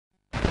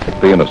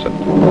the innocent.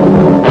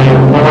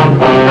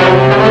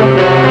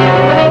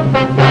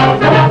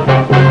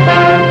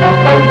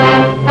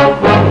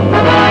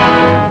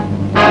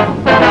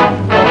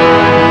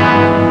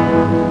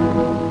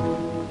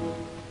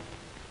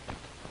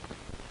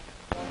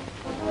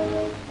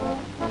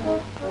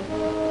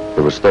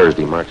 It was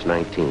Thursday, March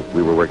 19th.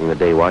 We were working the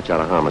day watch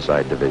out of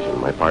Homicide Division.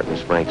 My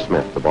partner's Frank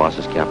Smith. The boss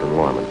is Captain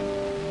Warman.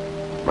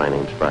 My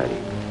name's Friday.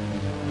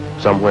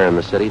 Somewhere in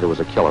the city, there was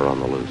a killer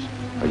on the loose.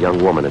 A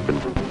young woman had been...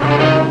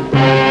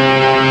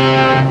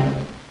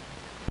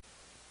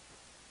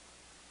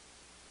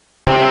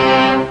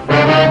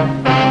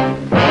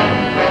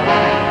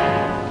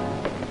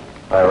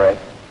 Hi, Ray.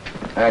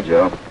 Hi,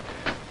 Joe.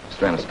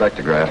 Just ran a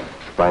spectrograph.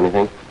 Find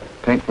anything?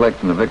 Paint flake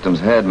from the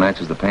victim's head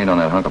matches the paint on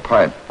that hunk of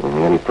pipe.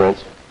 Any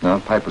prints? No,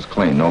 pipe was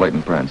clean. No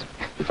latent prints.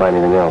 You find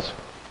anything else?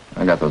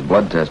 I got those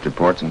blood test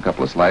reports and a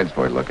couple of slides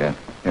for you to look at.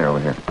 Here, over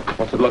here.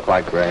 What's it look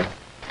like, Ray?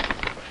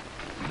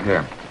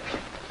 Here.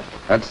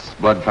 That's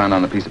blood found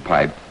on the piece of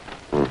pipe.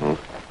 Mm-hmm.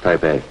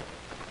 Type A. And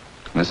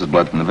this is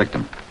blood from the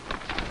victim.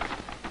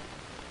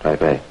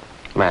 Type A.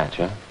 Match,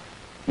 huh?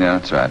 Yeah,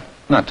 that's right.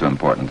 Not too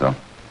important, though.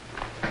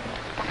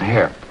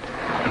 Here.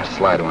 A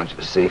slide I want you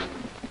to see.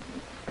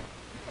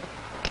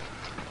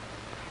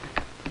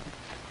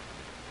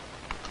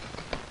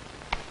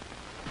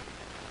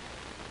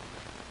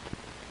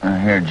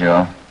 Here,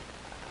 Joe.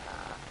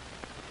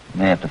 You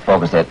may have to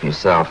focus that for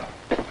yourself.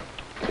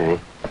 Okay.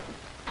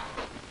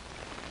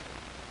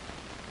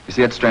 You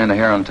see that strand of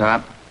hair on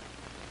top?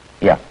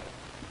 Yeah.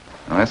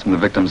 Well, that's from the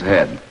victim's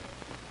head.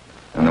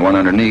 And the one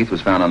underneath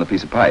was found on the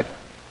piece of pipe.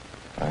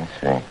 I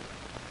see.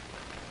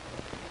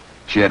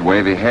 She had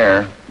wavy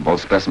hair.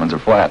 Both specimens are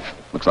flat.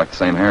 Looks like the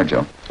same hair,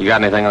 Joe. You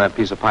got anything on that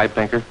piece of pipe,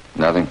 Pinker?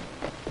 Nothing.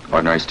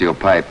 Ordinary steel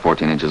pipe,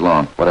 14 inches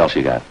long. What else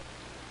you got?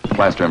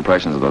 Plaster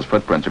impressions of those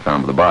footprints are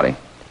found with the body.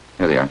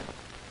 Here they are.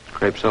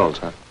 Crepe soles,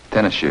 huh?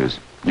 Tennis shoes.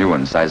 New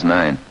ones, size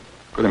 9.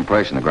 Good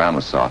impression. The ground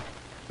was soft.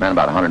 Man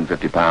about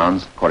 150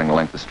 pounds, according to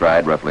length of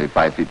stride, roughly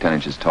 5 feet 10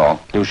 inches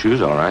tall. New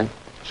shoes, all right.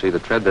 See the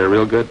tread there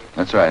real good?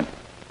 That's right.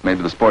 Made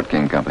by the Sport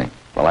King Company.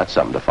 Well, that's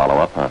something to follow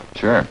up, huh?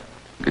 Sure.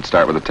 You could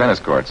start with the tennis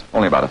courts.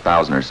 Only about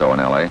 1,000 or so in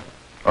L.A.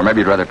 Or maybe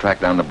you'd rather track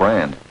down the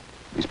brand.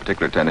 These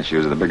particular tennis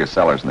shoes are the biggest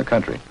sellers in the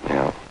country.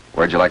 Yeah.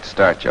 Where'd you like to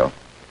start, Joe?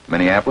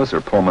 Minneapolis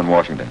or Pullman,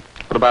 Washington?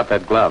 What about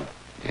that glove?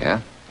 Yeah?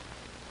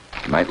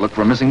 You might look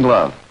for a missing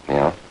glove.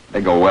 Yeah? They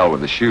go well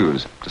with the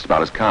shoes. Just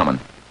about as common.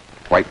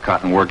 White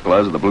cotton work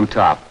gloves with a blue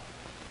top.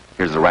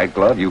 Here's the right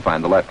glove. You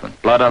find the left one.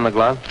 Blood on the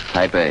glove?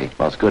 Type A.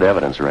 Well, it's good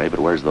evidence, Ray, but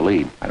where's the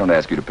lead? I don't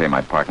ask you to pay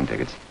my parking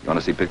tickets. You want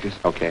to see pictures?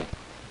 Okay.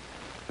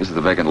 This is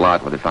the vacant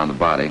lot where they found the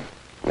body.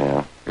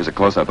 Yeah. Here's a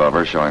close-up of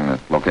her showing the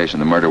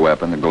location of the murder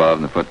weapon, the glove,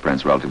 and the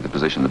footprints relative to the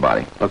position of the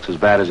body. Looks as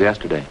bad as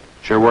yesterday.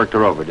 Sure worked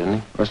her over, didn't he?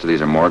 The rest of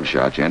these are morgue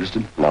shots. You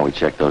interested? No, we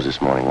checked those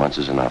this morning. Once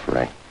is enough,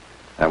 Ray.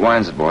 That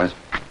winds it, boys.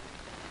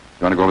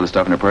 You want to go over the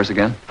stuff in her purse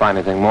again? Find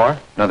anything more?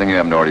 Nothing you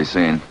haven't already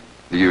seen.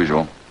 The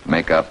usual.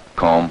 Makeup,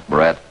 comb,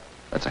 barrette.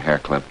 That's a hair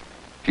clip.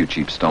 A few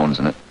cheap stones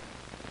in it.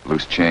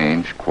 Loose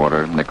change,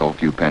 quarter, nickel,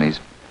 few pennies.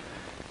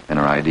 And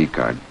her ID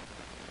card.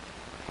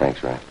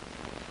 Thanks, Ray.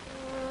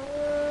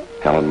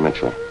 Helen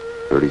Mitchell,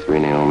 33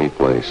 Naomi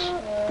Place,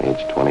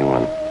 age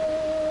 21.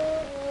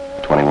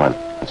 21.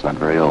 That's not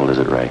very old, is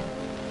it, Ray?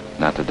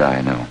 Not to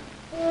die, no.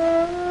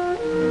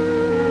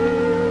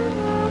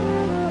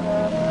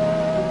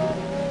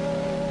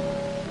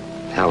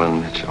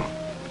 Helen Mitchell.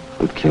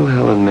 Who'd kill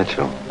Helen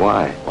Mitchell?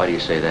 Why? Why do you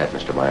say that,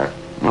 Mr. Meyer?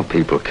 Well,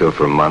 people kill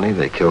for money.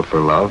 They kill for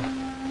love.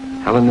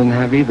 Helen didn't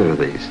have either of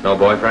these. No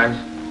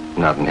boyfriends?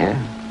 Not in here.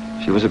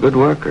 She was a good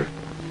worker.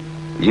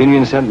 The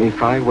union sent me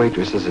 5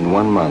 waitresses in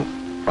 1 month.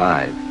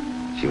 5.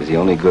 She was the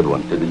only good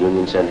one. Did the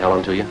union send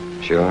Helen to you?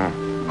 Sure.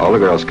 All the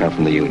girls come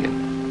from the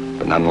union.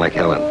 But none like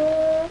Helen.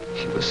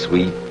 She was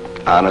sweet,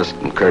 honest,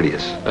 and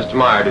courteous. Mr.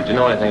 Meyer, did you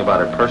know anything about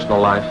her personal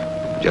life?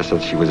 Just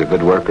that she was a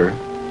good worker.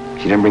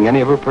 She didn't bring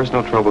any of her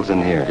personal troubles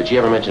in here. Did she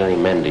ever mention any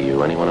men to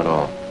you, anyone at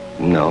all?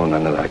 No,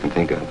 none that I can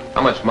think of.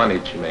 How much money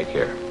did she make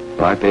here?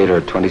 Well, I paid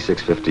her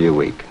 $26.50 a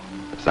week.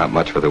 It's not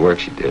much for the work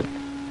she did.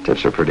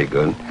 Tips are pretty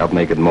good. Help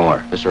make it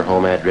more. Is her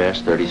home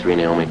address 33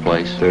 Naomi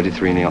Place?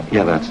 33 Neil.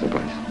 Yeah, that's the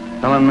place.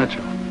 Helen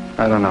Mitchell.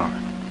 I don't know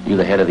her. You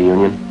the head of the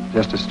union?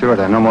 Just a steward.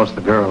 I know most of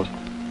the girls.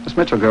 This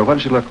Mitchell girl, what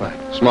does she look like?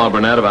 Small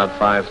brunette, about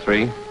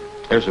 5'3".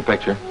 Here's her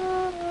picture.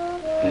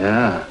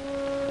 Yeah.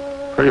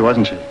 Pretty,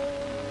 wasn't she?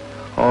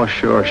 Oh,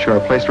 sure.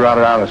 Placed her out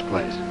at Otto's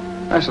place.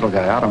 Nice little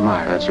guy, Otto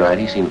Meyer. That's right.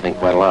 He seemed to think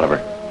quite a lot of her.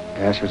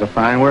 Yeah, she was a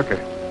fine worker.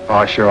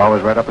 Oh, sure.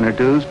 Always right up in her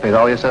dues. Paid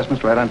all the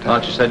assessments right on time.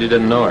 Thought you said you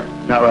didn't know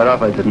her. Not right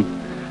off, I didn't.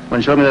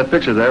 When she showed me that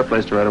picture there,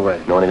 placed her right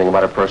away. Know anything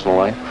about her personal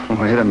life?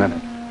 Wait a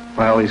minute.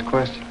 Why all these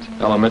questions?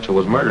 Ella Mitchell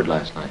was murdered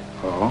last night.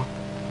 Oh?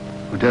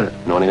 Who did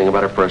it? Know anything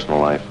about her personal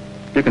life?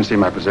 You can see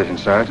my position,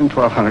 Sergeant.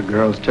 1,200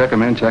 girls. Check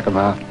them in, check them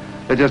out.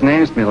 They just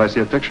names to me till I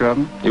see a picture of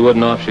them. You wouldn't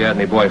know if she had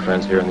any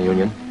boyfriends here in the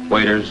union?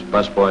 Waiters,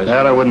 busboys?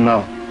 That I wouldn't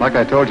know. Like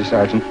I told you,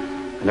 Sergeant,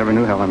 I never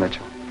knew Helen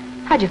Mitchell.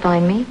 How'd you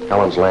find me?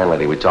 Helen's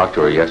landlady. We talked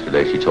to her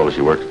yesterday. She told us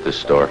you worked at this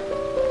store.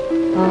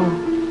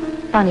 Oh,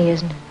 funny,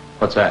 isn't it?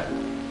 What's that?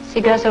 See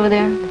Gus over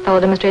there, the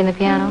fellow demonstrating the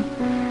piano?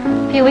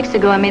 A few weeks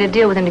ago, I made a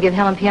deal with him to give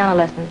Helen piano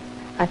lessons.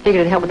 I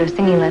figured it'd help with her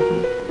singing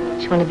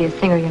lessons. She wanted to be a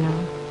singer, you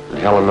know.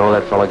 Did Helen know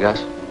that fella,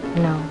 Gus?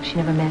 No, she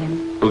never met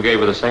him. Who gave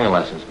her the singing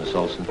lessons, Miss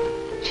Olson?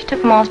 She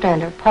took from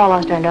Ostrander, Paul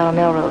Ostrander out on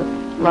Melrose.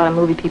 A lot of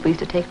movie people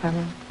used to take from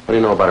him. What do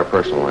you know about her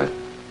personal life?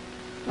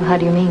 Well, how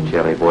do you mean? She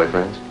have any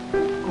boyfriends?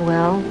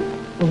 Well,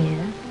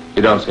 yeah.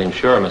 You don't seem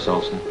sure, Miss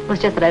Olson. Well,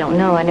 it's just that I don't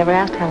know. I never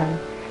asked Helen.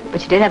 But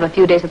she did have a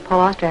few days with Paul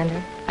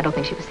Ostrander. I don't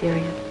think she was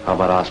serious. How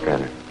about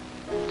Ostrander?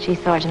 Gee,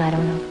 Sergeant, I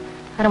don't know.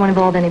 I don't want to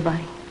involve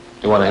anybody.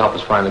 You want to help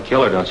us find the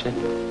killer, don't you?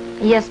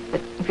 Yes,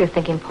 but if you're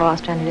thinking Paul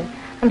Ostrander did,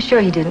 I'm sure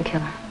he didn't kill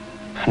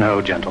her.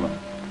 No, gentlemen.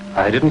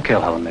 I didn't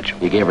kill Helen Mitchell.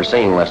 You gave her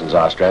singing lessons,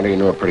 Ostrander. You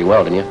knew her pretty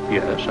well, didn't you?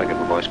 Yes, I gave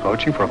her voice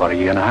coaching for about a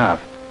year and a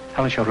half.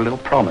 Helen showed a little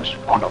promise.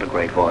 Oh, not a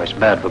great voice.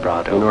 Bad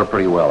vibrato. You knew her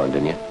pretty well,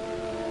 didn't you?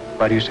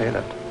 Why do you say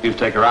that? You'd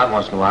take her out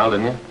once in a while,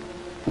 didn't you?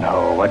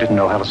 No, I didn't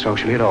know Helen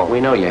socially at all. We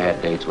know you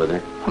had dates with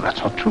her. Well, that's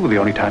not true. The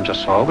only times I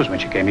saw her was when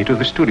she came into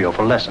the studio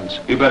for lessons.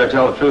 You better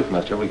tell the truth,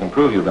 mister. We can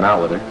prove you've been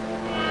out with her.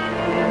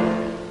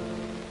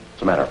 What's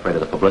the matter? Afraid of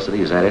the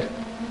publicity? Is that it?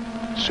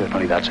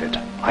 Certainly that's it.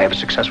 I have a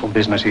successful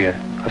business here.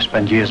 I've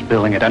spent years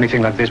building it.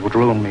 Anything like this would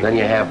ruin me. Then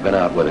you have been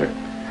out with her.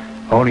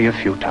 Only a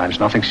few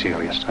times, nothing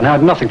serious. And I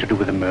had nothing to do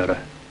with the murder.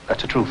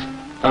 That's the truth.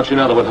 Don't you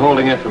know that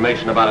withholding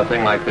information about a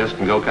thing like this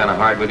can go kind of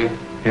hard with you?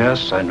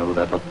 Yes, I know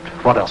that, but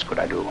what else could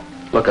I do?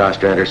 Look,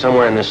 Ostrander,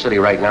 somewhere in this city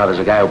right now there's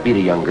a guy who beat a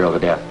young girl to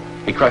death.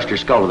 He crushed her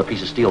skull with a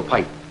piece of steel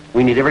pipe.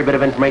 We need every bit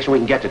of information we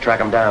can get to track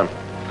him down.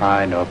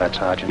 I know that,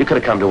 Sergeant. You could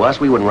have come to us.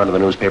 We wouldn't run to the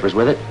newspapers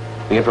with it.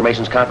 The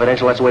information's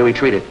confidential. That's the way we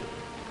treat it.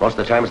 Most of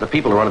the time it's the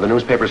people who run to the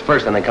newspapers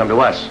first, and they come to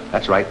us.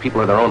 That's right.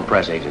 People are their own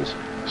press agents.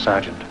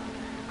 Sergeant,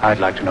 I'd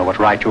like to know what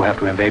right you have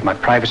to invade my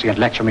privacy and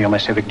lecture me on my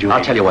civic duty.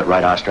 I'll tell you what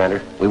right,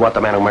 Ostrander. We want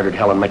the man who murdered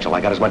Helen Mitchell.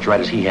 I got as much right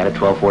as he had at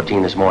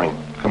 12:14 this morning.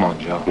 Come on,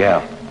 Joe.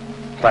 Yeah.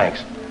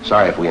 Thanks.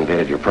 Sorry if we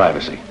invaded your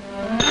privacy.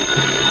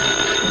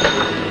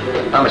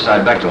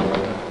 Homicide, Bechtel.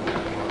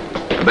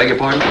 I beg your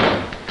pardon?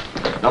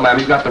 No, ma'am,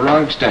 you've got the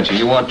wrong extension.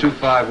 You want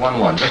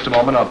 2511. Just a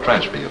moment, I'll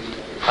transfer you.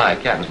 Hi,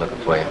 Captain's looking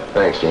for you.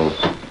 Thanks, Gene.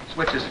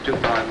 Switch this to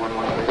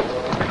 2511,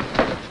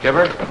 please.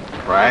 Skipper?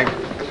 Frank?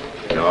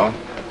 Joe?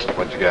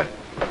 What you got?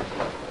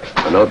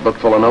 A notebook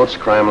full of notes,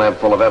 crime lab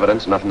full of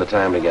evidence, nothing to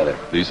tie them together.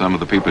 These some of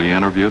the people you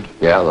interviewed?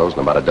 Yeah, those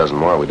and about a dozen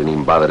more we didn't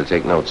even bother to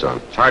take notes on.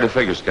 It's hard to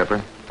figure, Skipper.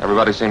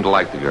 Everybody seemed to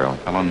like the girl.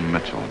 Helen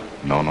Mitchell.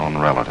 No known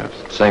relatives.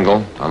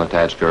 Single,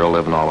 unattached girl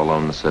living all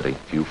alone in the city.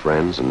 Few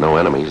friends and no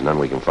enemies, none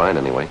we can find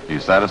anyway. You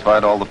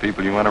satisfied all the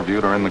people you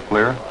interviewed are in the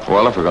clear?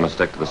 Well, if we're going to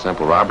stick to the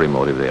simple robbery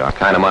motive, they are. The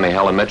kind of money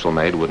Helen Mitchell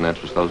made wouldn't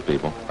interest those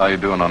people. How you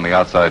doing on the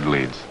outside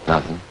leads?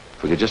 Nothing.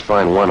 If we could just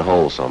find one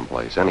hole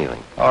someplace,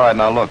 anything. All right,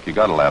 now look, you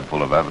got a lab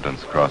full of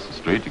evidence across the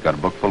street. You got a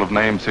book full of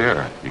names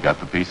here. You got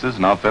the pieces,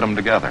 and I'll fit them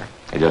together.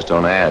 They just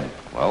don't add.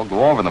 Well,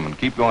 go over them and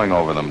keep going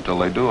over them until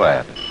they do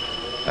add.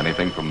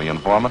 Anything from the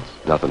informants?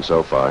 Nothing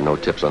so far. No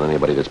tips on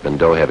anybody that's been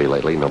dough heavy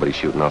lately. Nobody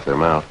shooting off their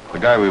mouth. The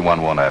guy we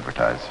won won't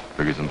advertise.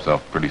 Figures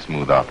himself a pretty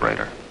smooth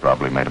operator.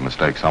 Probably made a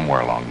mistake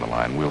somewhere along the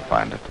line. We'll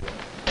find it.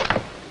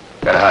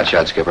 Got a hot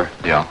shot, Skipper.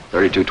 Yeah.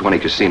 3220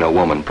 Casino,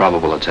 woman,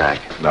 probable attack.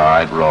 All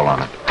right, roll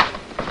on it.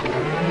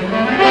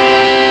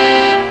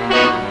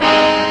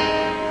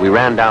 We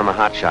ran down the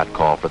hotshot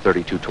call for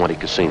 3220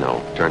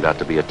 Casino. Turned out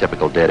to be a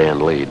typical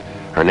dead-end lead.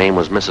 Her name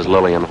was Mrs.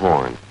 Lillian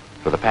Horn.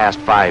 For the past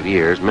 5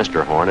 years,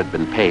 Mr. Horn had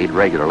been paid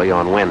regularly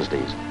on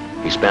Wednesdays.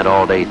 He spent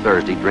all day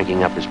Thursday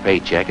drinking up his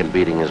paycheck and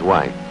beating his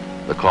wife.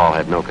 The call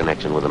had no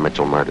connection with the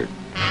Mitchell murder.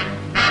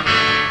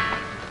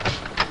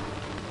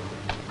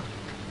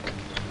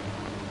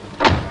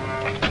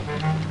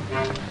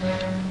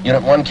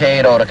 Unit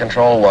 1K80 to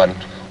Control 1.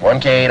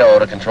 1K80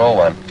 to Control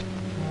 1.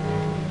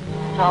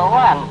 Control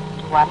 1.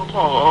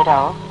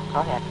 1K80. Go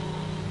ahead.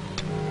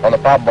 On the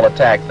probable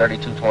attack,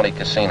 3220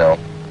 Casino,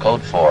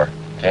 Code 4,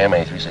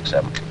 KMA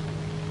 367.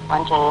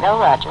 1K80,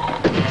 roger.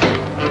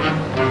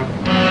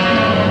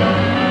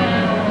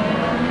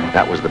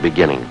 That was the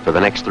beginning. For the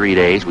next 3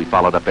 days, we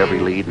followed up every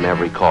lead and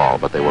every call,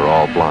 but they were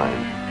all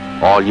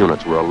blind. All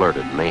units were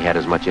alerted, and they had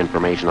as much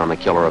information on the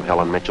killer of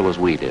Helen Mitchell as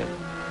we did.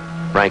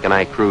 Frank and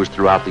I cruised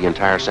throughout the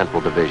entire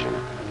Central Division.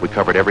 We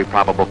covered every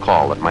probable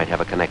call that might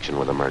have a connection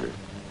with the murder.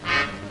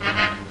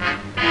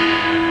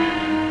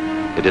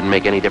 It didn't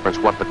make any difference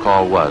what the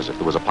call was. If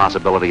there was a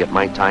possibility it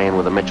might tie in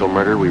with the Mitchell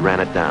murder, we ran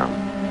it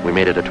down. We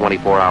made it a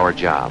 24-hour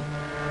job.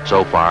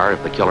 So far,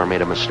 if the killer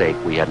made a mistake,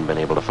 we hadn't been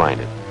able to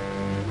find it.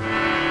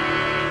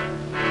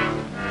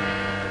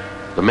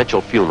 The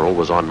Mitchell funeral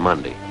was on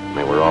Monday, and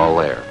they were all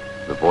there.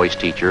 The voice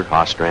teacher,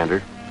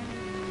 Ostrander,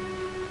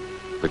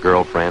 the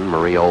girlfriend,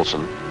 Marie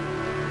Olson,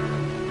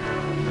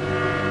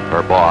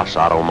 her boss,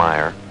 Otto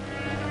Meyer,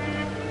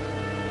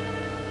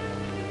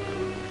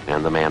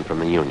 and the man from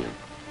the union.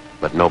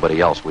 But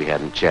nobody else we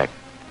hadn't checked.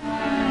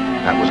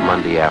 That was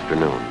Monday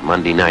afternoon.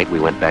 Monday night, we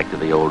went back to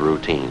the old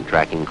routine,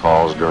 tracking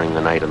calls during the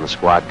night in the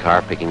squad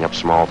car, picking up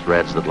small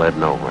threads that led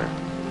nowhere.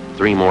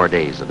 3 more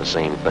days of the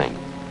same thing.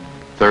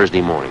 Thursday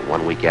morning,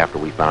 1 week after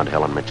we found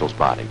Helen Mitchell's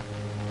body.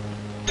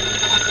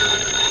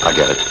 I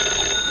get it.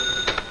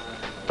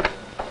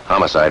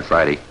 Homicide,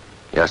 Friday.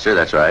 Yes, sir,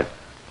 that's right.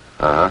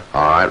 Uh-huh.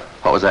 All right.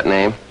 What was that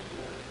name?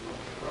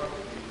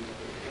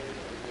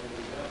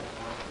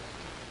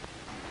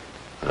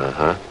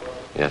 Uh-huh.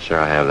 Yes, sir,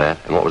 I have that.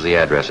 And what was the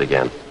address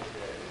again?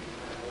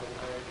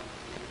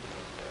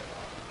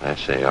 I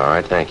see. All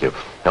right, thank you.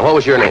 Now, what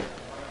was your name?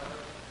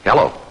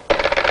 Hello.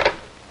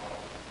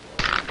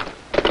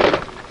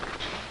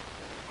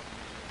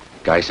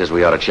 Guy says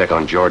we ought to check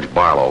on George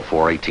Barlow,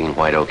 418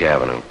 White Oak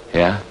Avenue.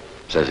 Yeah?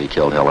 Says he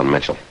killed Helen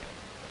Mitchell.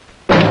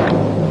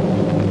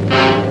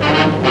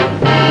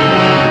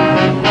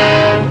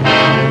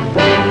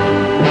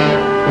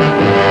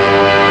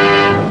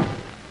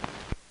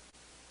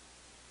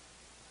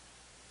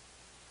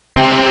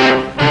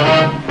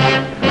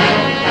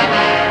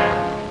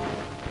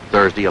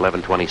 Thursday,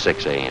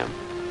 11:26 a.m.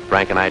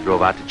 Frank and I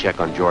drove out to check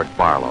on George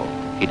Barlow.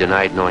 He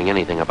denied knowing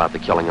anything about the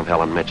killing of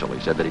Helen Mitchell. He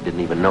said that he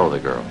didn't even know the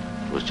girl.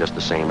 It was just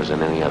the same as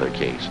in any other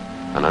case.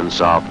 An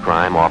unsolved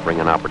crime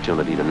offering an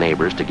opportunity to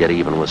neighbors to get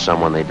even with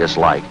someone they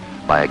dislike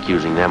by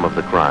accusing them of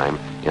the crime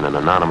in an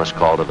anonymous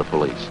call to the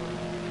police.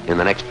 In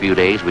the next few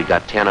days, we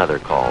got 10 other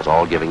calls,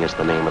 all giving us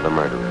the name of the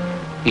murderer.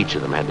 Each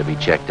of them had to be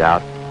checked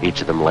out.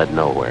 Each of them led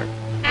nowhere.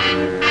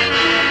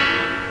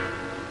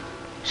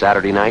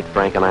 Saturday night,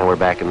 Frank and I were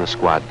back in the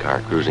squad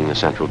car cruising the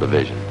Central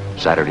Division.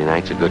 Saturday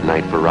night's a good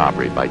night for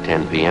robbery. By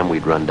 10 p.m.,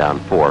 we'd run down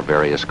 4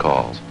 various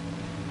calls.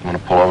 You want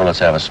to pull over? Let's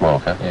have a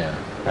smoke, huh? Yeah.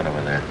 Right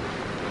over there.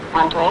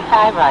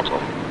 1285, roger.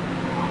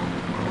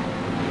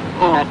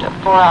 Unit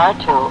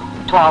 4R2,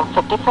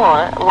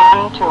 1254,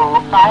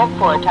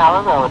 1254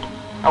 Tower Road.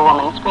 A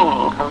woman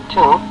screaming, code 2.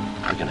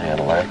 I can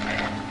handle that.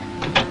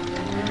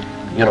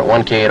 Unit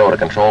 1K80 to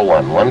control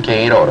 1.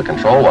 1K80 to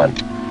control 1.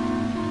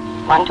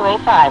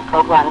 1285,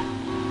 code 1.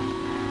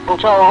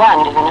 Control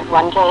 1 to unit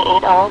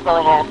 1K80, go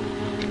ahead.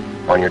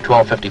 On your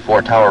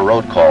 1254 Tower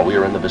Road call, we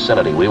are in the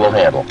vicinity. We will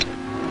handle.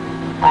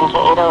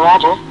 1K80,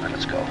 roger. All right,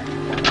 let's go.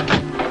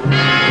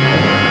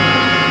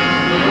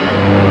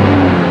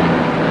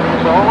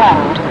 Control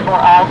 1 to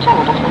 4R2,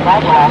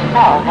 disregard your last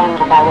call,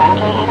 handled by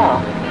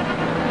 1K80.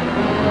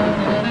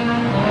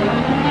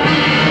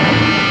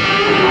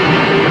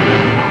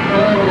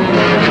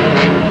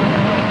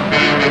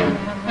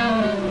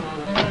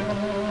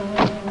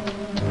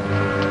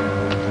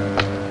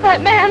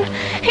 That man,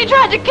 he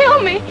tried to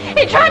kill me.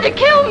 He tried to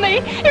kill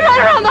me. He ran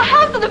around the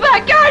house in the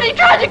backyard. He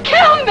tried to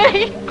kill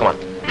me. Come on.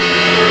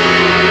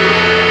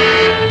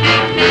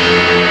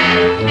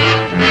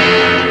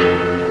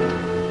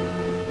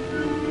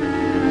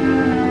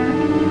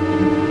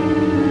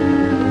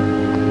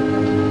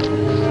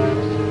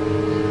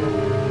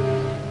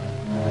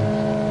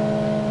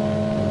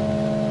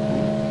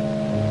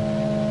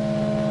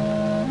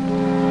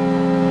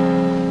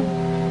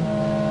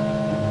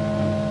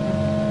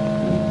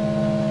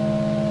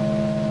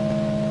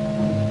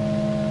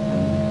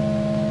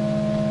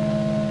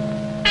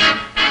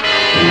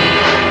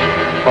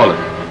 Hold it.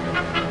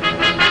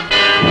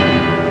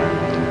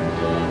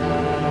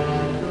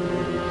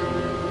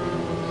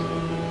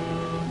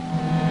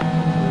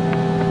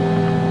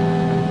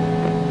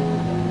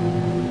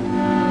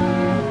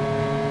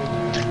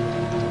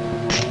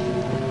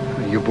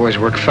 You boys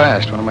work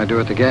fast. What am I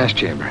doing at the gas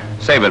chamber?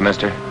 Save it,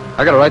 mister.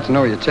 I got a right to know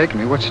where you're taking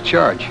me. What's the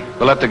charge?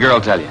 We'll let the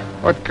girl tell you.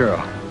 What girl?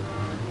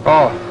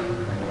 Oh, I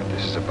know what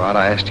this is about.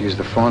 I asked to use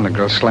the phone. The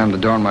girl slammed the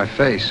door in my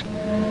face.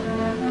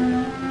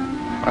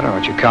 I don't know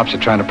what you cops are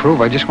trying to prove.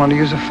 I just wanted to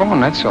use the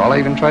phone, that's all. I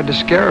even tried to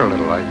scare her a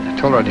little. I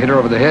told her I'd hit her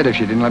over the head if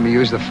she didn't let me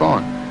use the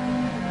phone.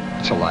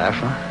 It's a laugh,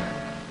 huh?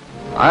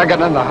 I got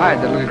nothing to hide.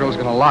 That little girl's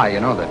gonna lie. You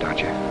know that, don't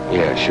you?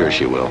 Yeah, sure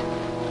she will.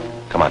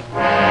 Come on.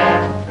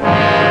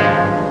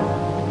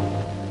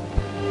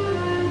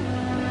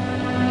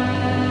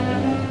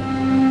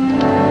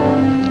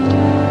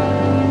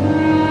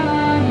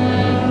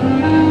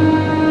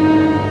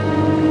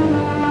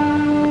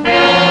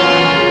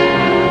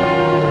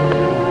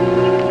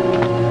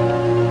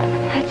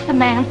 That's the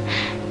man.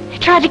 He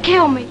tried to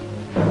kill me.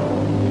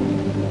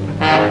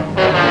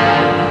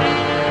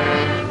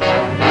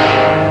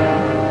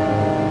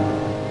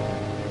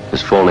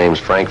 His full name's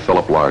Frank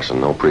Philip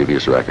Larson. No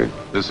previous record.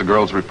 This the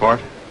girl's report?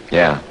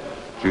 Yeah.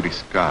 Judy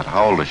Scott.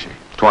 How old is she?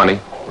 20. A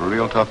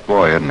real tough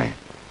boy, isn't he?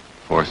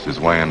 Forced his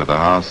way into the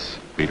house,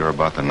 beat her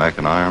about the neck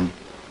and arm.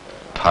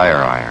 Tire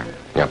iron.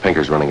 Yeah,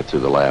 Pinker's running it through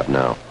the lab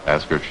now.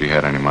 Asked her if she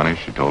had any money.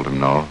 She told him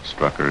no.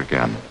 Struck her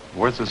again.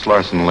 Where's this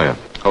Larson live?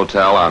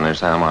 Hotel out near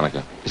Santa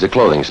Monica. He's a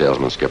clothing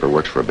salesman, Skipper.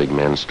 Works for a big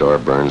men's store,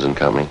 Burns and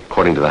Company.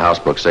 According to the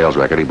housebook sales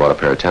record, he bought a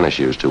pair of tennis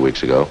shoes 2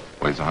 weeks ago.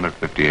 Weighs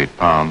 158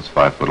 pounds,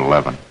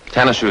 5'11".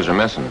 Tennis shoes are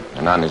missing.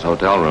 They're not in his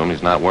hotel room.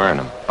 He's not wearing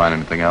them. Find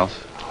anything else?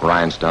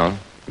 Rhinestone.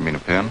 You mean a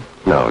pin?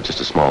 No, just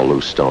a small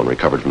loose stone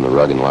recovered from the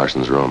rug in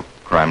Larson's room.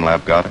 Crime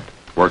lab got it?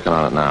 Working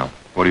on it now.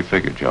 What do you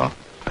figure, Joe?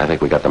 I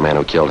think we got the man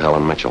who killed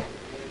Helen Mitchell.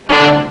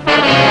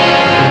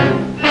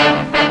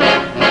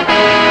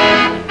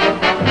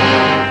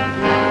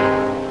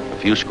 A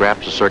few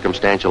scraps of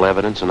circumstantial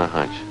evidence and a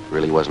hunch.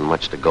 Really wasn't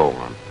much to go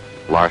on.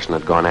 Larson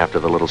had gone after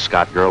the little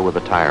Scott girl with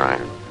a tire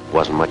iron.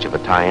 Wasn't much of a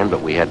tie-in,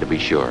 but we had to be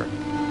sure.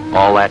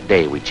 All that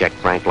day, we checked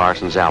Frank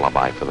Larson's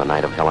alibi for the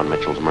night of Helen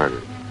Mitchell's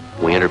murder.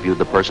 We interviewed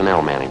the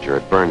personnel manager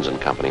at Burns &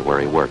 Company where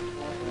he worked.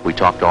 We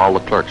talked to all the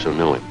clerks who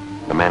knew him,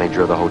 the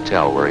manager of the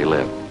hotel where he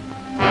lived.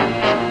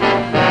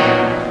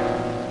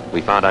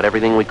 We found out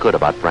everything we could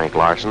about Frank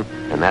Larson,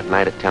 and that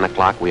night at 10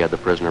 o'clock, we had the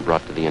prisoner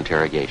brought to the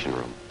interrogation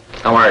room.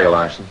 How are you,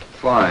 Larson?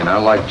 Fine. I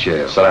like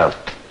jail. Sit down.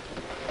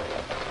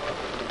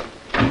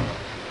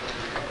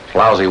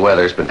 Lousy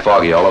weather. It's been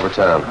foggy all over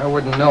town. I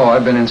wouldn't know.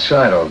 I've been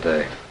inside all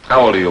day.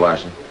 How old are you,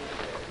 Larson?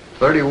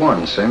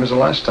 31, same as the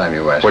last time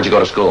you asked. Where'd you go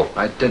to school?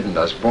 I didn't.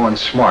 I was born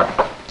smart.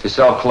 You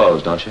sell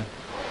clothes, don't you?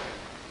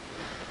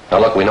 Now,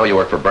 look, we know you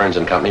work for Burns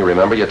 & Company.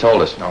 Remember, you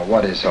told us. Now,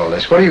 what is all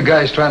this? What are you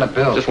guys trying to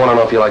build? Just want to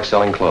know if you like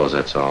selling clothes,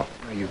 that's all.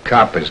 Well, you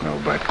coppers know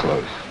about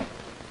clothes.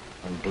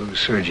 One blue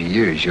serge a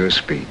year is your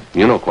speed.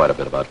 You know quite a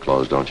bit about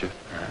clothes, don't you?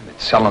 I've been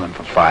selling them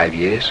for 5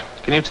 years.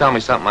 Can you tell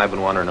me something I've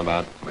been wondering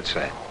about? What's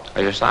that?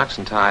 Are your socks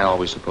and tie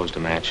always supposed to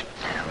match?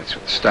 Yeah, that's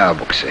what the style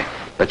books say.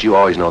 Bet you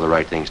always know the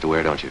right things to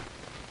wear, don't you?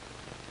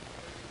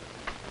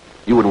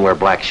 You wouldn't wear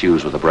black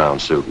shoes with a brown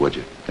suit, would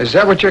you? Is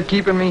that what you're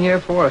keeping me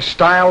here for, a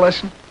style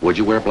lesson? Would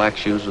you wear black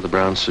shoes with a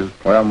brown suit?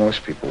 Well,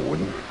 most people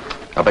wouldn't.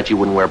 I'll bet you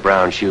wouldn't wear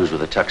brown shoes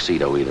with a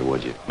tuxedo either,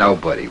 would you?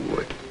 Nobody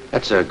would.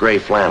 That's a gray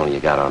flannel you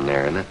got on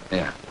there, isn't it?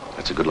 Yeah.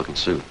 That's a good-looking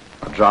suit.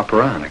 I'll drop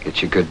around. I'll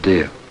get you a good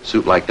deal.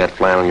 Suit like that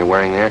flannel you're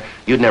wearing there,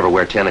 you'd never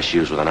wear tennis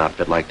shoes with an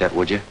outfit like that,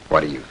 would you?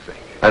 What do you think?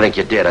 I think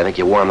you did. I think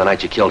you wore them the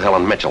night you killed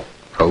Helen Mitchell.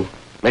 Who?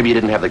 Maybe you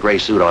didn't have the gray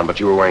suit on, but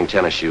you were wearing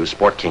tennis shoes.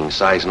 Sport King,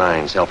 size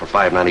 9, sell for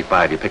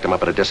 $5.95. You picked them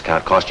up at a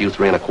discount. Cost you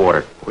 $3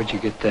 1/4. Where'd you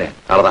get that?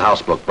 Out of the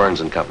house book,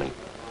 Burns & Company.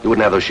 You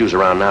wouldn't have those shoes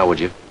around now, would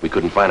you? We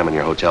couldn't find them in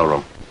your hotel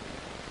room.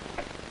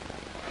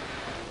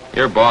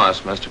 Your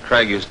boss, Mr.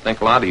 Craig, used to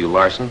think a lot of you,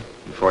 Larson,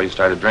 before you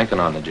started drinking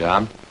on the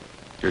job.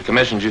 Your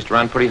commissions used to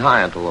run pretty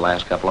high until the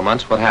last couple of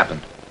months. What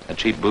happened? That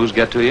cheap booze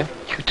get to you?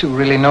 You two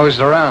really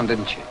nosed around,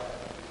 didn't you?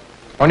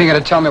 When are you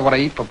going to tell me what I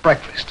eat for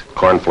breakfast?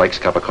 Cornflakes,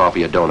 cup of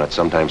coffee, a donut,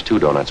 sometimes 2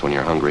 donuts when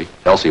you're hungry.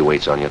 Elsie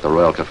waits on you at the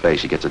Royal Cafe.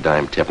 She gets a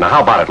dime tip. Now,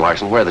 how about it,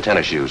 Larson? Where are the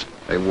tennis shoes?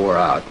 They wore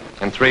out.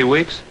 In 3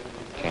 weeks?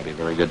 Can't be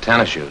very good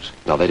tennis shoes.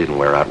 No, they didn't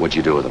wear out. What'd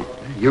you do with them?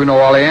 You know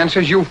all the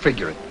answers. You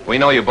figure it. We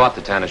know you bought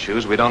the tennis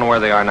shoes. We don't know where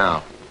they are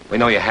now. We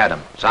know you had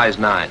them. Size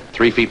 9.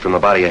 3 feet from the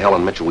body of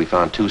Helen Mitchell, we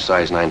found 2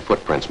 size 9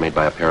 footprints made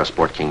by a pair of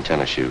Sport King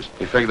tennis shoes.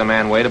 We figured the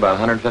man weighed about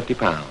 150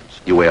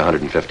 pounds. You weigh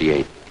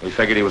 158. We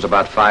figured he was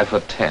about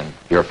 5'10".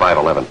 You're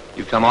 5'11".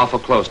 You come awful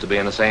close to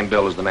being the same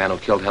build as the man who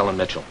killed Helen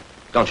Mitchell.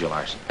 Don't you,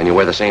 Larson? And you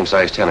wear the same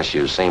size tennis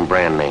shoes, same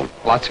brand name.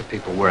 Lots of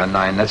people wear a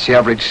 9. That's the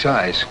average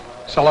size.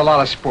 Sell a lot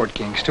of Sport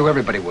Kings, too.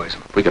 Everybody wears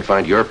them. If we could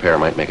find your pair,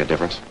 might make a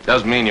difference.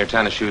 Doesn't mean your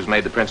tennis shoes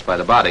made the prints by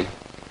the body.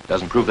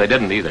 Doesn't prove they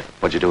didn't either.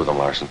 What'd you do with them,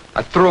 Larson?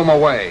 I threw them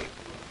away.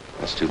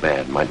 That's too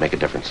bad. Might make a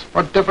difference.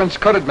 What difference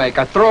could it make?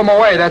 I threw them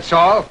away, that's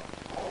all.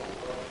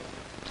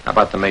 How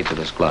about the mate to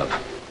this glove?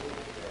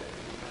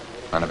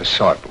 I never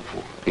saw it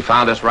before. He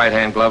found this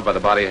right-hand glove by the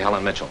body of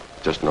Helen Mitchell.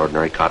 Just an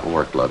ordinary cotton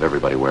work glove.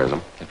 Everybody wears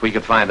them. If we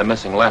could find the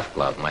missing left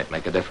glove, might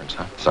make a difference,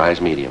 huh?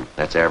 Size medium.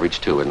 That's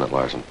average, too, isn't it,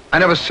 Larson? I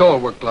never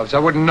sold work gloves. I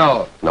wouldn't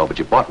know. No, but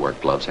you bought work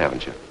gloves,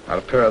 haven't you? Got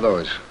a pair of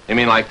those. You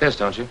mean like this,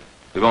 don't you?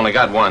 We've only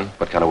got one.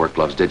 What kind of work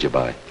gloves did you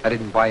buy? I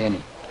didn't buy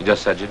any. You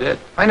just said you did.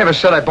 I never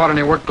said I bought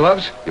any work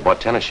gloves. You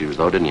bought tennis shoes,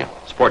 though, didn't you?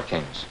 Sport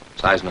Kings.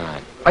 Size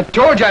 9. I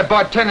told you I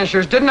bought tennis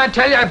shoes. Didn't I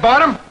tell you I bought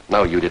them?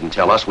 No, you didn't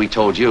tell us. We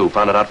told you.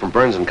 Found it out from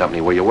Burns &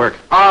 Company where you work.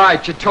 All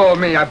right, you told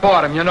me. I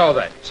bought them. You know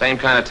that. Same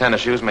kind of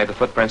tennis shoes made the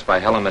footprints by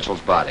Helen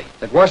Mitchell's body.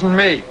 It wasn't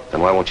me. Then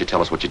why won't you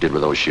tell us what you did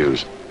with those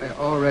shoes? I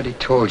already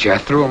told you. I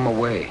threw them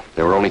away.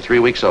 They were only 3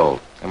 weeks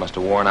old. They must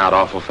have worn out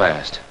awful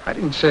fast. I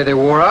didn't say they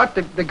wore out.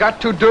 They got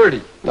too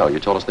dirty. No, you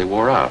told us they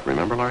wore out.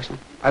 Remember, Larson?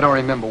 I don't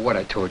remember what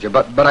I told you,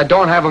 but I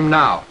don't have them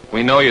now.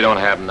 We know you don't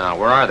have them now.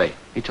 Where are they?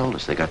 He told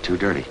us they got too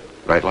dirty.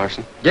 Right,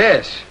 Larson?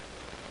 Yes.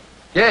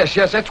 Yes,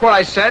 that's what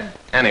I said.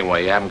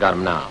 Anyway, you haven't got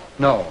them now.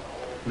 No,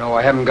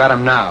 I haven't got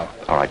them now.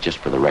 All right, just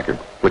for the record,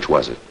 which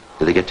was it?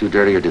 Did they get too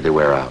dirty or did they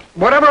wear out?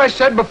 Whatever I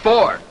said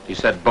before. You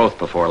said both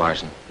before,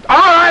 Larson. All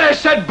right, I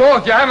said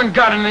both. You haven't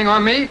got anything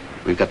on me.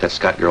 We've got that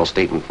Scott girl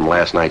statement from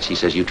last night. She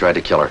says you tried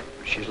to kill her.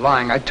 She's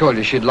lying. I told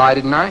you she'd lie,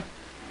 didn't I?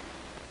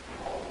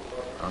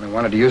 I only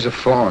wanted to use a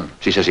phone.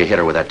 She says you hit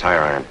her with that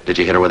tire iron. Did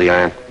you hit her with the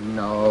iron?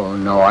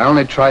 No. I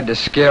only tried to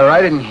scare her.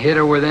 I didn't hit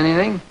her with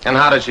anything. And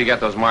how did she get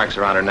those marks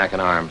around her neck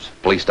and arms?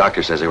 Police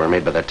doctor says they were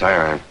made by that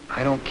tire iron.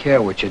 I don't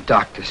care what your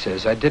doctor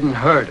says. I didn't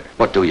hurt her.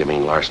 What do you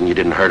mean, Larson? You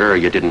didn't hurt her or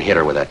you didn't hit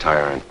her with that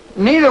tire iron?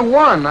 Neither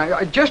one.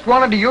 I just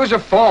wanted to use a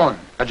phone.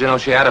 How'd you know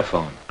she had a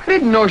phone? I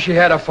didn't know she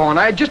had a phone.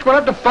 I just went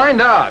up to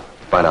find out.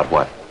 Find out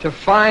what? To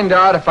find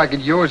out if I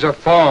could use her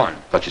phone.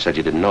 Thought you said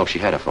you didn't know if she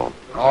had a phone.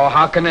 Oh,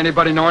 how can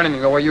anybody know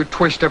anything the way you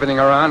twist everything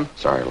around?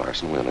 Sorry,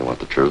 Larson. We only want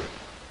the truth.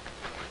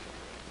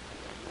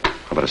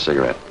 How about a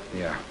cigarette?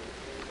 Yeah.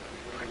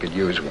 I could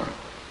use one.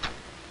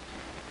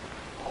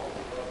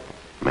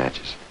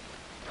 Matches.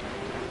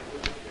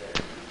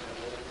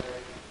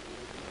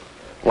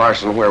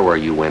 Larson, where were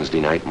you Wednesday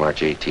night,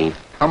 March 18th?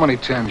 How many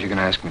times are you going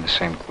to ask me the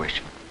same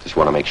question? Just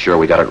want to make sure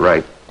we got it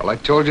right. Well, I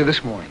told you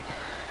this morning.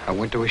 I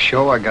went to a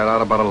show. I got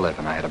out about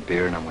 11. I had a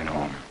beer and I went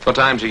home. What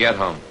time did you get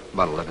home?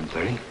 About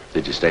 11:30.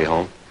 Did you stay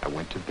home? I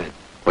went to bed.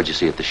 What'd you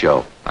see at the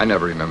show? I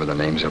never remember the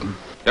names of them.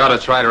 You ought to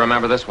try to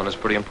remember this one. It's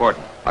pretty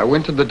important. I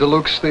went to the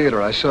Deluxe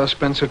Theater. I saw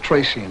Spencer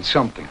Tracy in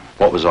something.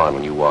 What was on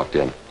when you walked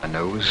in? A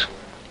news.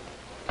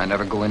 I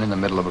never go in the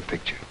middle of a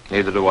picture.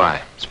 Neither do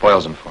I.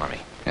 Spoils them for me.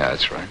 Yeah,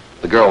 that's right.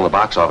 The girl in the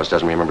box office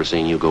doesn't remember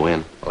seeing you go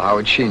in. Well, how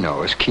would she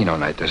know? It's Keno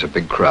night. There's a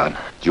big crowd.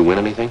 Did you win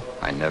anything?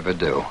 I never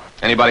do.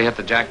 Anybody hit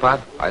the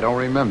jackpot? I don't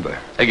remember.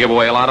 They give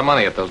away a lot of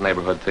money at those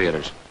neighborhood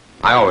theaters.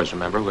 I always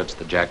remember who hits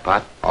the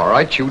jackpot. All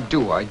right, you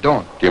do. I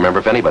don't. Do you remember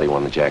if anybody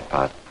won the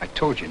jackpot? I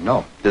told you,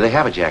 no. Did they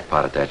have a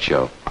jackpot at that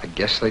show? I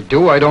guess they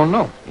do. I don't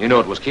know. You knew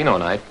it was Keno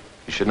night.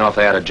 You should know if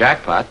they had a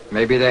jackpot.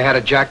 Maybe they had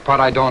a jackpot.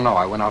 I don't know.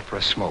 I went out for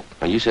a smoke.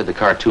 Now, you said the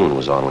cartoon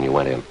was on when you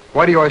went in.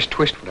 Why do you always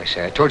twist what I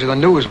say? I told you the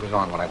news was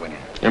on when I went in.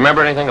 You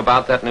remember anything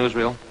about that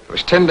newsreel? It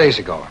was 10 days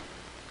ago.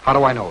 How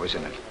do I know it was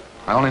in it?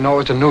 I only know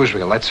it's a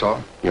newsreel, that's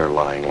all. You're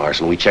lying,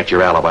 Larson. We checked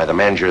your alibi. The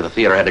manager of the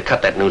theater had to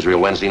cut that newsreel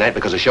Wednesday night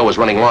because the show was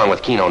running long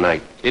with Keno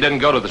night. You didn't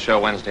go to the show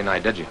Wednesday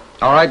night, did you?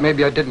 All right,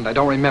 maybe I didn't. I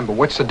don't remember.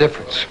 What's the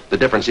difference? The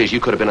difference is you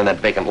could have been in that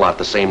vacant lot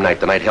the same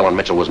night, the night Helen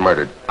Mitchell was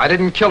murdered. I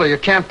didn't kill her. You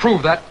can't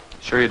prove that.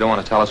 Sure you don't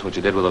want to tell us what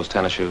you did with those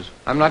tennis shoes?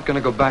 I'm not going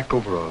to go back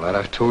over all that.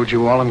 I've told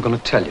you all I'm going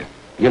to tell you.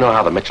 You know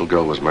how the Mitchell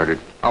girl was murdered?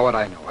 How would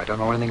I know? I don't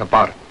know anything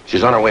about it.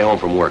 She's on her way home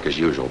from work as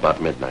usual,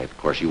 about midnight. Of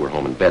course, you were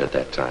home in bed at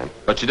that time.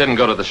 But you didn't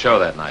go to the show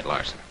that night,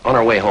 Larson. On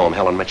her way home,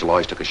 Helen Mitchell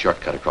always took a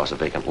shortcut across a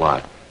vacant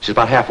lot. She's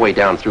about halfway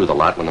down through the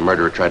lot when the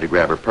murderer tried to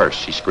grab her purse.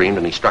 She screamed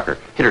and he struck her,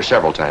 hit her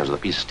several times with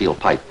a piece of steel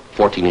pipe,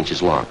 14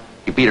 inches long.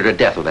 He beat her to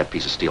death with that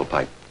piece of steel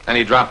pipe. And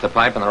he dropped the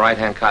pipe in the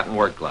right-hand cotton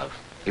work glove.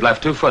 He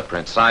left 2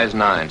 footprints, size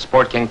 9,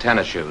 Sport King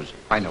tennis shoes.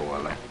 I know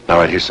all that. All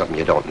right, here's something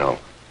you don't know.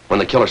 When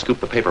the killer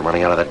scooped the paper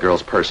money out of that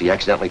girl's purse, he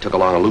accidentally took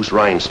along a loose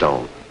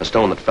rhinestone, a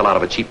stone that fell out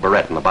of a cheap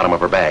Barrette in the bottom of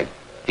her bag.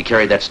 He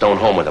carried that stone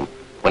home with him.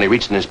 When he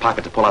reached in his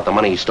pocket to pull out the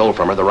money he stole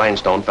from her, the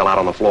rhinestone fell out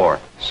on the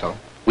floor. So?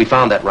 We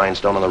found that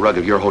rhinestone on the rug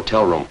of your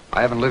hotel room.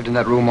 I haven't lived in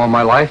that room all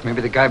my life.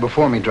 Maybe the guy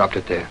before me dropped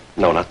it there.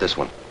 No, not this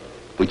one.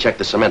 We checked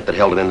the cement that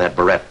held it in that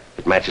Barrette.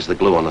 It matches the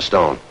glue on the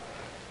stone.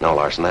 No,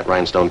 Larson, that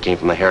rhinestone came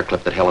from the hair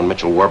clip that Helen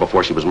Mitchell wore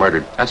before she was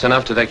murdered. That's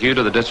enough to take you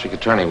to the district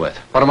attorney with.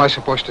 What am I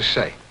supposed to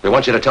say? We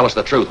want you to tell us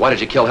the truth. Why did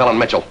you kill Helen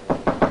Mitchell?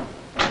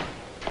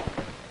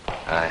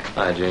 Hi.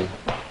 Hi, Gene.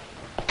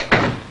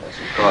 Got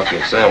some coffee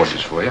and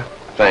sandwiches for you.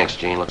 Thanks,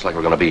 Gene. Looks like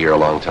we're going to be here a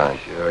long time.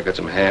 Sure, I got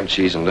some ham,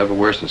 cheese, and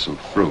liverwurst and some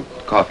fruit.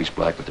 Coffee's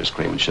black, but there's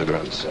cream and sugar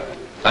on the side.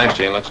 Thanks,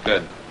 Gene. Looks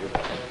good.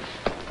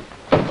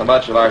 How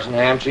about you, Larson?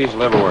 Ham, cheese,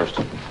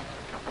 liverwurst.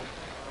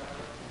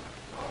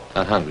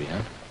 Not hungry,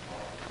 huh?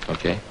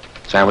 Okay.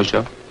 Sandwich,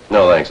 Joe?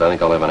 No, thanks. I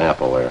think I'll have an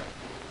apple there.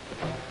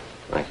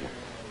 Thank you.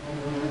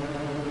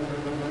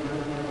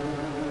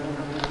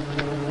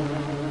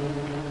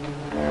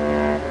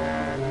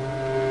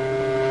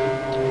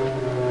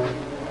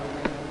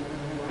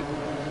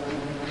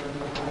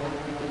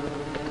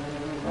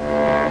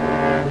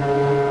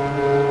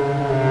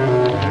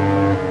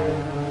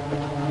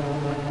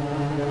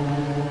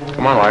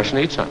 Come on, Larson,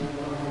 eat something.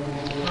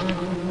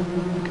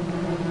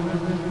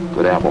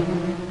 Good apple.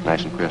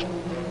 Nice and crisp.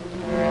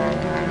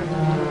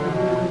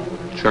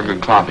 Sure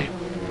good coffee.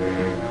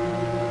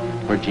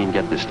 Where'd Gene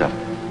get this stuff?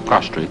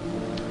 Cross street.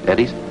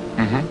 Eddie's?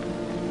 Mm-hmm.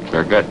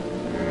 Very good.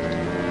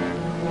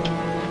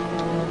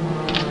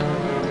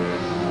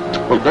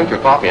 Well, drink your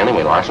coffee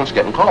anyway, Larson. It's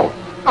getting cold.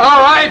 All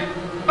right!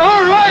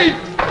 All right!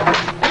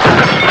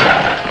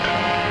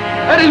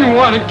 I didn't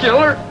want to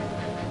kill her.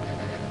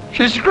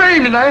 She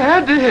screamed and I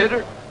had to hit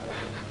her.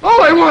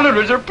 All I wanted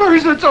was her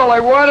purse, that's all I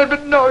wanted,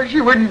 but no,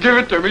 she wouldn't give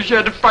it to me. She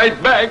had to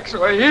fight back,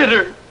 so I hit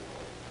her.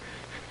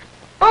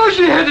 All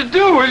she had to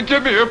do was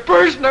give me her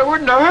purse and I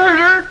wouldn't have hurt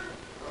her.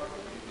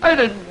 I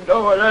didn't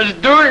know what I was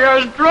doing. I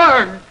was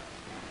drunk.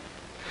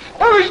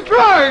 I was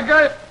drunk.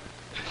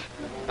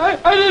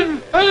 I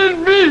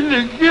didn't mean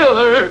to kill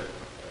her.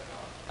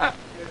 I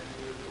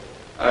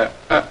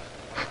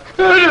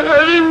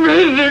didn't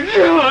mean to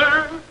kill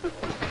her.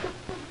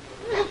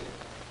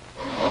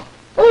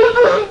 I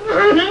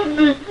didn't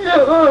mean to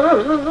kill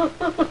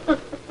her.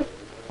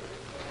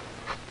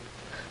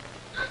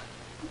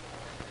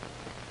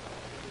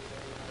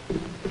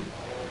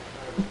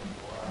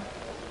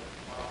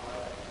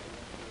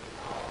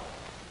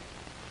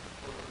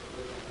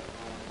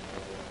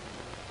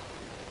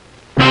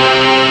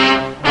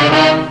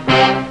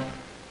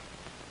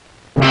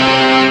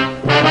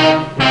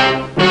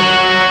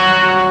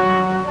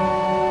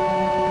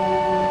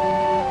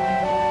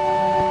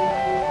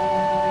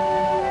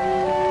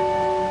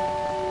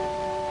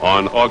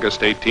 On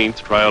August 18th,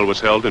 trial was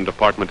held in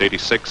Department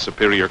 86,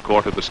 Superior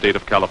Court of the State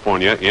of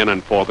California, in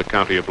and for the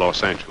County of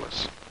Los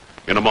Angeles.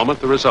 In a moment,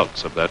 the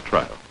results of that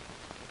trial.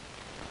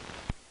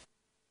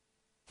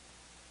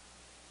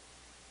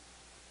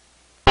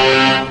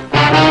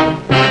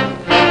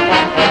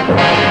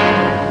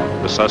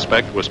 The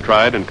suspect was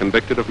tried and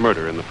convicted of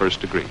murder in the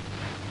first degree.